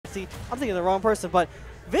See, I'm thinking of the wrong person, but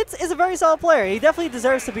vitz is a very solid player. He definitely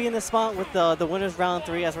deserves to be in this spot with the winners round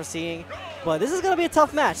 3 as we're seeing. But this is going to be a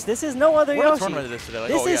tough match. This is no other Yoshi.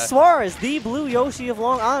 This is Suarez, the blue Yoshi of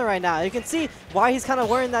Long Island right now. You can see why he's kind of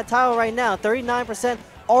wearing that title right now. 39%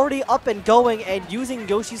 already up and going and using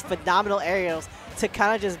Yoshi's phenomenal aerials to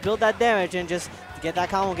kind of just build that damage and just get that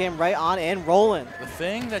combo game right on and rolling. The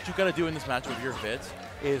thing that you got to do in this match with your vitz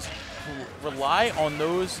is rely on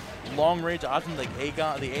those long-range options like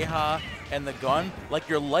the AHA and the gun, like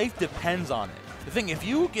your life depends on it. The thing, if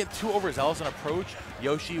you get too overzealous and approach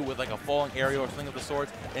Yoshi with like a falling aerial or something of the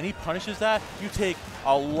sorts, and he punishes that, you take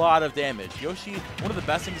a lot of damage. Yoshi, one of the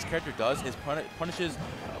best things his character does is punishes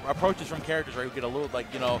approaches from characters, right, who get a little,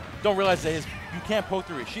 like, you know, don't realize that you can't poke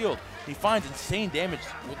through his shield. He finds insane damage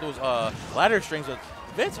with those ladder strings. But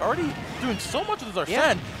vitz already doing so much with his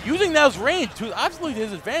Arsene, using those range to absolutely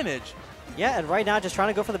his advantage. Yeah, and right now just trying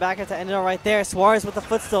to go for the back end to end it all right there. Suarez with the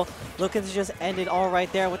footstool, looking to just end it all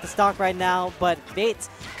right there with the stock right now. But vitz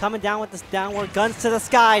coming down with this downward guns to the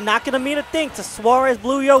sky. Not going to mean a thing to Suarez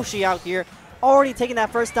Blue Yoshi out here. Already taking that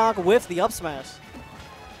first stock with the up smash.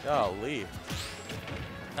 Golly.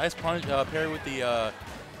 Nice punch, parry with the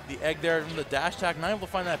egg there from the dash attack. Not able to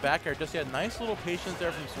find that back air just yet. Nice little patience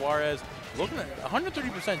there from Suarez. Looking at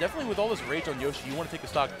 130%, definitely with all this rage on Yoshi, you want to take the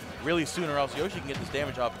stock really soon or else Yoshi can get this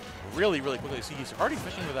damage up really, really quickly. See, he's already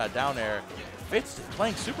fishing for that down air. vitz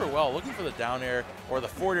playing super well, looking for the down air or the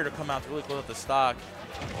forward air to come out to really close up the stock.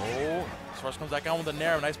 Oh, Suarez comes back on with the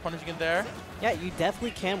nair. Nice punishing it there. Yeah, you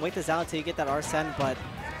definitely can wait this out until you get that Arsene, but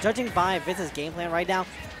judging by vitz's game plan right now,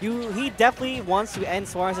 he definitely wants to end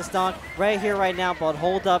Suarez's stock right here, right now, but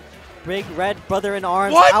hold up. Big red brother in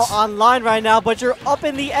arms out online right now, but you're up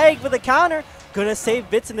in the egg with a counter. Gonna save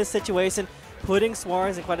vitz in this situation, putting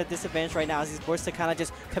Suarez in quite a disadvantage right now as he's forced to kind of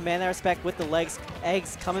just command that respect with the legs.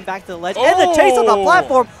 Eggs coming back to the ledge, and the chase on the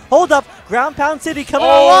platform. Hold up, ground pound city coming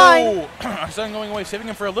online. Arsene going away, saving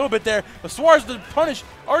him for a little bit there. But Suarez the punish,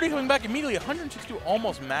 already coming back immediately. 162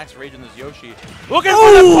 almost max rage in this Yoshi. Looking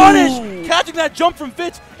for the punish, catching that jump from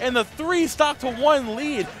vitz, and the 3 stock to 1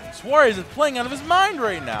 lead. Suarez is playing out of his mind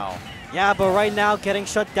right now. Yeah, but right now getting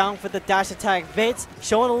shut down for the dash attack. vitz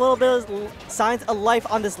showing a little bit of signs of life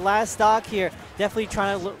on this last stock here. Definitely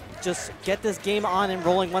trying to just get this game on and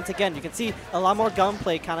rolling once again. You can see a lot more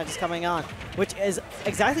gunplay kind of just coming on, which is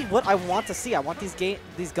exactly what I want to see. I want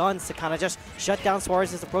these guns to kind of just shut down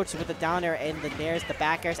Suarez's approach with the down air and the nairs, the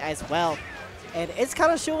back airs as well. And it's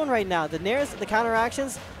kind of showing right now. The nairs, the counter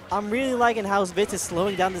actions, I'm really liking how vitz is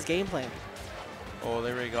slowing down this game plan. Oh,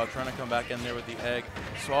 there we go. Trying to come back in there with the egg.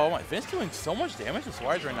 So vitz doing so much damage to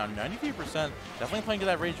Suarez right now. 93%. Definitely playing to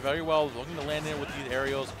that range very well. Looking to land in with these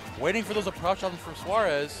aerials. Waiting for those approach options from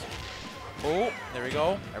Suarez. Oh, there we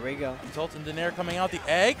go. There we go. Sultan Denair coming out. The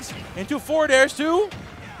eggs into forward airs too.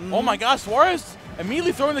 Oh my gosh, Suarez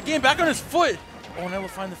immediately throwing the game back on his foot. Oh, never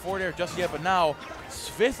find the forward air just yet, but now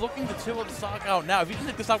vitz looking to tilt the stock out. Now, if he can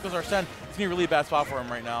take the stock with Arsene, it's going to be a really bad spot for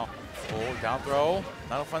him right now. Oh, down throw.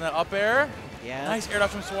 Now to find that up air. Yeah. Nice air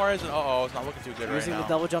dodge from Suarez, and it's not looking too good right now. Using the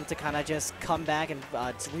double jump to kind of just come back and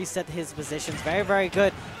reset his positions. Very, very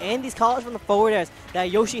good. And these calls from the forward airs.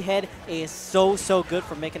 That Yoshi head is so, so good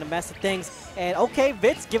for making a mess of things. And okay,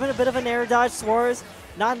 vitz giving a bit of an air dodge. Suarez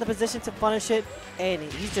not in the position to punish it. And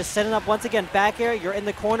he's just setting up once again. Back air, you're in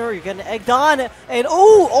the corner, you're getting egged on. And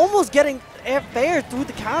almost getting air fair through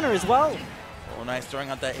the counter as well. Oh, nice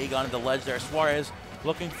throwing out that egg on the ledge there. Suarez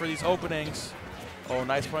looking for these openings. Oh,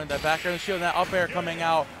 nice putting that back air in the shield, and that up air coming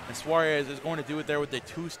out, and Suarez is going to do it there with the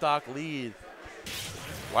 2-stock lead.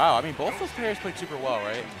 Wow, I mean, both those players played super well,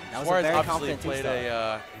 right? Suarez obviously played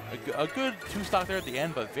a good 2-stock there at the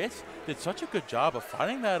end, but vitz did such a good job of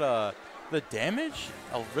finding that the damage,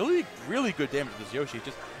 a really, really good damage with this Yoshi.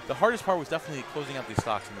 Just the hardest part was definitely closing out these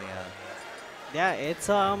stocks in the end. Yeah,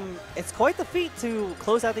 it's quite the feat to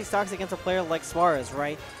close out these stocks against a player like Suarez,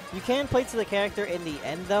 right? You can play to the character in the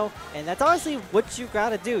end, though, and that's honestly what you got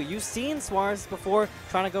to do. You've seen Suarez before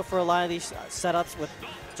trying to go for a lot of these setups with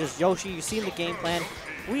just Yoshi. You've seen the game plan.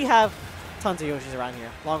 We have tons of Yoshis around here.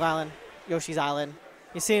 Long Island, Yoshi's Island.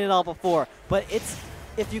 You've seen it all before, but it's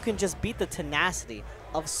if you can just beat the tenacity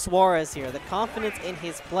of Suarez here, the confidence in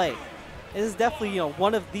his play. This is definitely,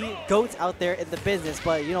 one of the GOATs out there in the business,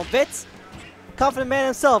 but, vitz, confident man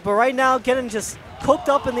himself, but right now getting just cooked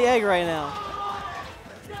up in the egg right now.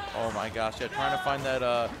 Oh my gosh, yeah, trying to find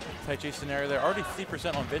that tight chase scenario there. Already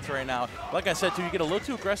 50% on vitz right now. Like I said, too, you get a little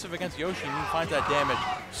too aggressive against Yoshi and he finds that damage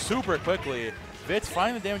super quickly. vitz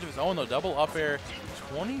finding the damage of his own, though. Double up air,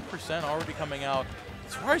 20% already coming out.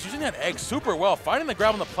 Suarez using that egg super well, finding the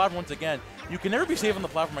grab on the platform once again. You can never be safe on the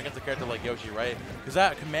platform against a character like Yoshi, right? Because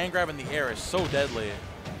that command grab in the air is so deadly.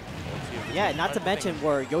 Yeah, not to mention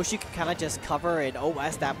where Yoshi can kind of just cover and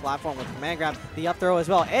OS that platform with command grab, the up throw as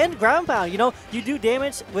well, and ground pound. You know, you do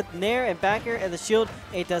damage with Nair and back air and the shield.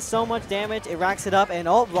 It does so much damage. It racks it up, and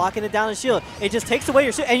blocking it down the shield. It just takes away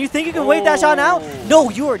your shield. And you think you can wait that shot out? No,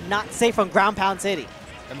 you are not safe from ground pound city.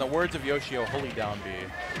 In the words of Yoshi, holy down B.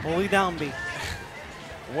 Holy down B.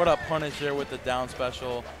 What a punish there with the down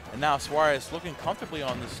special. And now Suarez looking comfortably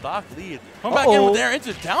on the stock lead. Come back in with there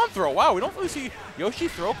into down throw. Wow, we don't really see Yoshi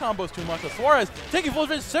throw combos too much. But Suarez taking full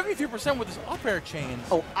advantage, 73% with his up air chains.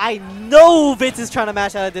 Oh, I know Vitz is trying to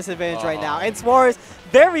match out a disadvantage right now. And Suarez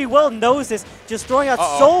very well knows this, just throwing out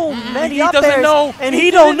so many up airs. And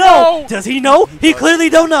he don't know. Does he know? He clearly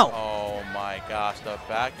don't know. Oh my gosh, the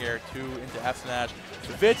back air 2 into F smash.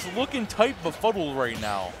 Vitz looking tight befuddled right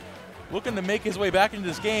now. Looking to make his way back into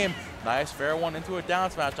this game. Nice fair one into a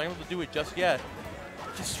down smash. Not able to do it just yet.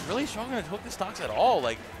 Just really struggling to hook the stocks at all.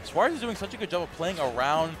 Like, Suarez is doing such a good job of playing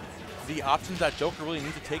around the options that Joker really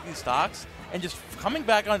needs to take these stocks. And just coming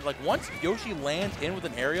back on, like, once Yoshi lands in with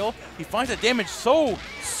an aerial, he finds that damage so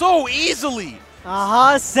easily.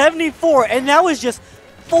 74. And that was just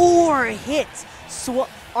 4 hits.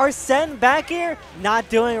 Arsene back here, not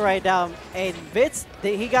doing right now. And Vitz,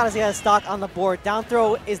 he got his stock on the board. Down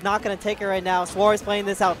throw is not going to take it right now. Suarez playing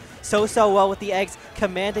this out so well with the eggs,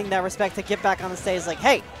 commanding that respect to get back on the stage. Like,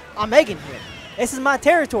 hey, I'm egging here. This is my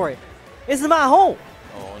territory. This is my home.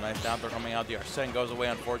 Oh, nice down throw coming out. The Arsene goes away,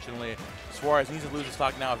 unfortunately. Suarez needs to lose the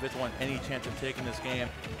stock now if Vitz wants any chance of taking this game.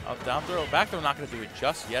 Down throw, back throw not going to do it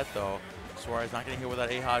just yet, though. Suarez not getting hit with that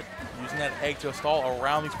A-Hod, using that egg to stall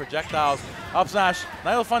around these projectiles. Up smash,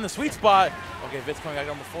 not able to find the sweet spot. Okay, Vitz coming back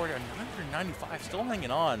on the 40, 995, still hanging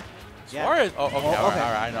on. Suarez, all right,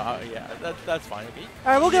 I know, yeah, that's fine. Okay.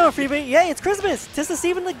 All right, we'll give him a freebie. Yay, it's Christmas. 'Tis the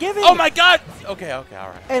season of giving. Oh my God! Okay, all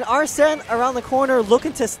right. And Arsene around the corner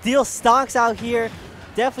looking to steal stocks out here.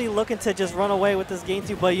 Definitely looking to just run away with this game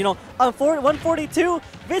too. But, you know, on 142,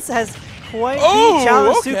 Vitz has quite the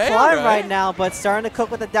challenge to climb right now, but starting to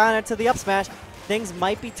cook with the down air to the up smash. Things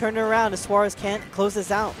might be turning around as Suarez can't close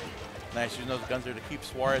this out. Nice using those guns there to keep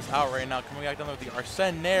Suarez out right now. Coming back down there with the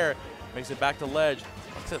Arsene Nair, makes it back to ledge.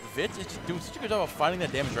 Except Vitz is just doing such a good job of finding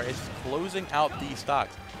that damage, right? It's just closing out these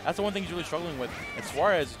stocks. That's the one thing he's really struggling with. And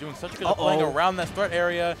Suarez is doing such a good job playing around that threat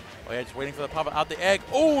area. Oh yeah, just waiting for the pop out the egg.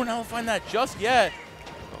 Oh, now we'll find that just yet.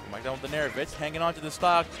 Back down with the Nair. Vitz hanging on to the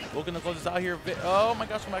stock. Looking to close this out here. Oh my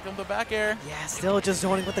gosh, back down with the back air. Yeah, still just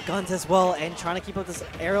zoning with the guns as well and trying to keep up this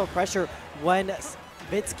aerial pressure when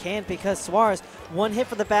Vitz can, because Suarez, one hit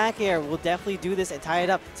for the back air will definitely do this and tie it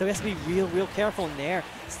up. So he has to be real careful. Nair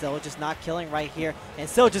still just not killing right here and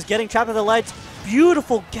still just getting trapped at the ledge.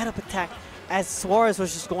 Beautiful get-up attack as Suarez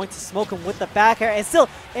was just going to smoke him with the back air. And still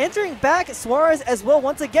entering back Suarez as well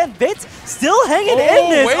once again. Vitz still hanging in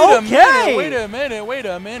this. Wait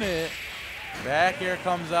a minute. Back air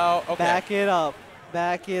comes out. Okay. Back it up.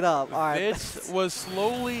 All right. Vitz was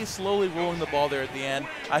slowly rolling the ball there at the end.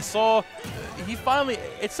 I saw he finally,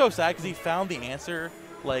 it's so sad because he found the answer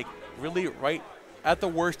like really right at the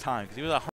worst time because he was